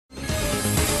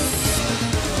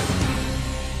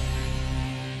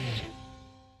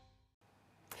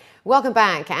Welcome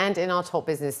back, and in our top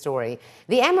business story,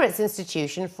 the Emirates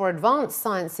Institution for Advanced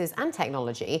Sciences and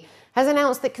Technology has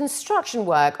announced that construction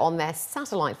work on their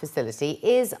satellite facility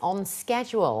is on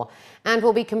schedule and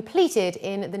will be completed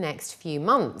in the next few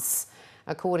months.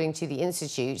 According to the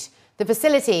Institute, the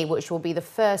facility, which will be the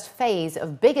first phase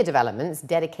of bigger developments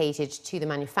dedicated to the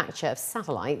manufacture of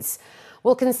satellites,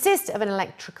 will consist of an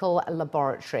electrical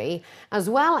laboratory as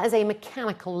well as a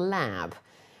mechanical lab.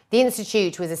 The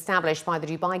institute was established by the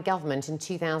Dubai government in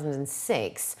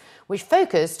 2006, which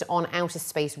focused on outer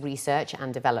space research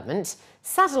and development,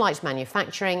 satellite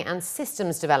manufacturing and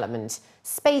systems development,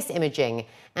 space imaging,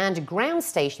 and ground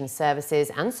station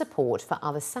services and support for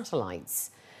other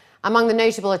satellites. Among the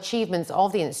notable achievements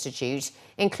of the institute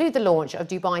include the launch of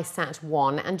Dubai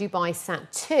Sat-1 and Dubai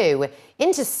Sat-2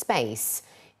 into space,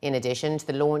 in addition to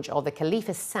the launch of the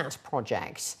Khalifa Sat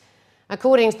project.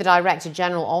 According to the Director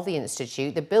General of the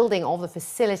Institute, the building of the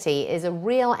facility is a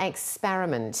real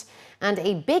experiment and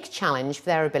a big challenge for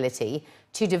their ability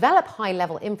to develop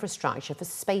high-level infrastructure for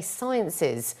space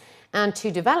sciences and to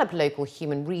develop local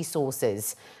human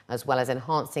resources, as well as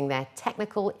enhancing their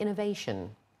technical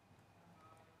innovation.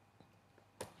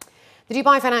 The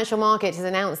Dubai financial market has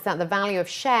announced that the value of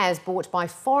shares bought by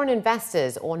foreign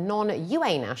investors or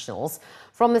non-UAE nationals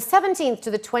from the 17th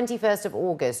to the 21st of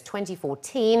August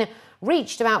 2014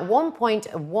 reached about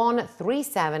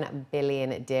 1.137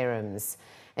 billion dirhams.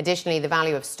 Additionally, the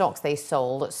value of stocks they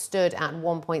sold stood at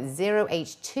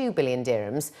 1.082 billion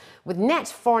dirhams, with net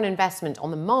foreign investment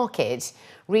on the market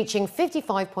reaching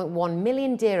 55.1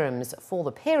 million dirhams for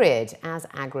the period as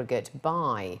aggregate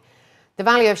buy. The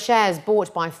value of shares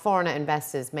bought by foreigner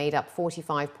investors made up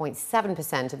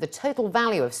 45.7% of the total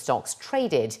value of stocks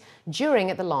traded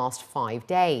during the last 5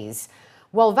 days,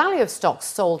 while value of stocks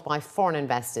sold by foreign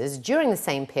investors during the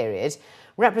same period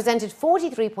represented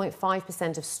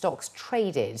 43.5% of stocks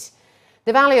traded.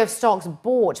 The value of stocks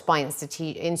bought by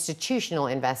institutional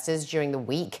investors during the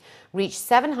week reached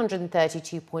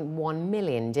 732.1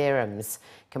 million dirhams,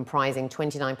 comprising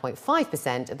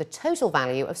 29.5% of the total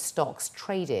value of stocks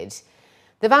traded.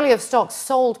 The value of stocks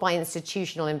sold by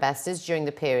institutional investors during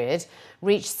the period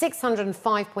reached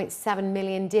 605.7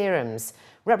 million dirhams,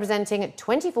 representing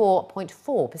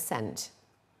 24.4%.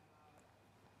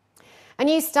 A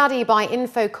new study by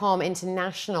Infocom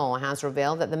International has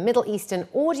revealed that the Middle Eastern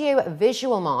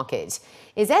audio-visual market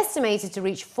is estimated to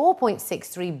reach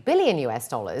 $4.63 billion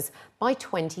by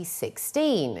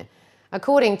 2016.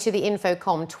 According to the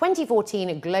Infocom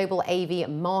 2014 Global AV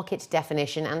Market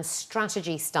Definition and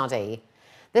Strategy Study,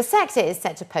 the sector is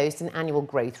set to post an annual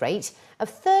growth rate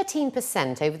of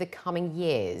 13% over the coming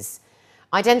years.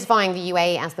 Identifying the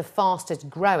UAE as the fastest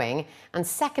growing and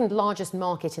second largest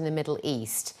market in the Middle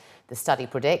East, the study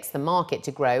predicts the market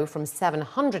to grow from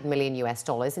 $700 million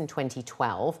in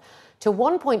 2012 to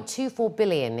 $1.24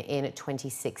 billion in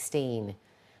 2016.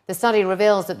 The study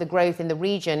reveals that the growth in the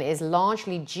region is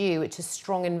largely due to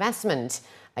strong investment,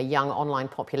 a young online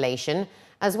population,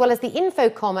 as well as the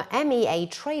Infocom MEA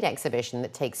trade exhibition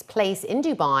that takes place in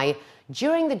Dubai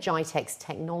during the GITEX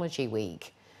Technology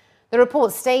Week. The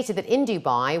report stated that in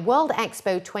Dubai, World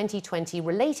Expo 2020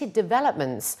 related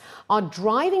developments are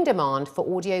driving demand for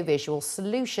audiovisual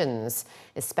solutions,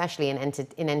 especially in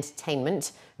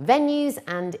entertainment, venues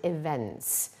and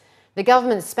events. The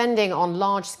government's spending on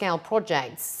large-scale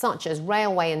projects such as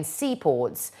railway and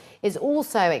seaports is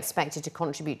also expected to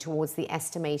contribute towards the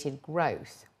estimated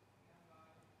growth.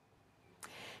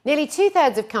 Nearly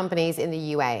two-thirds of companies in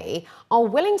the UAE are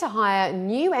willing to hire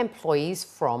new employees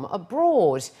from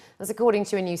abroad. That's according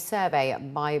to a new survey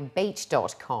by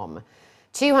Bait.com.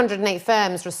 208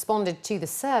 firms responded to the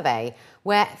survey,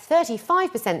 where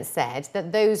 35% said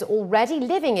that those already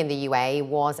living in the UAE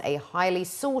was a highly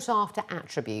sought-after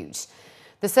attribute.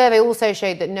 The survey also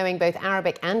showed that knowing both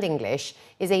Arabic and English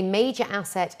is a major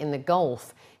asset in the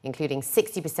Gulf, including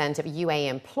 60% of UAE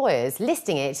employers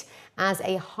listing it as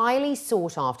a highly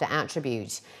sought-after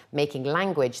attribute, making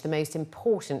language the most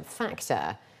important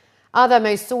factor. Other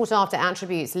most sought-after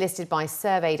attributes listed by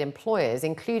surveyed employers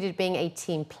included being a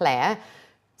team player,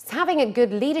 having a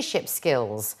good leadership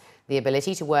skills, the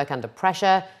ability to work under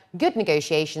pressure, good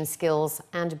negotiation skills,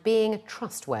 and being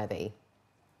trustworthy.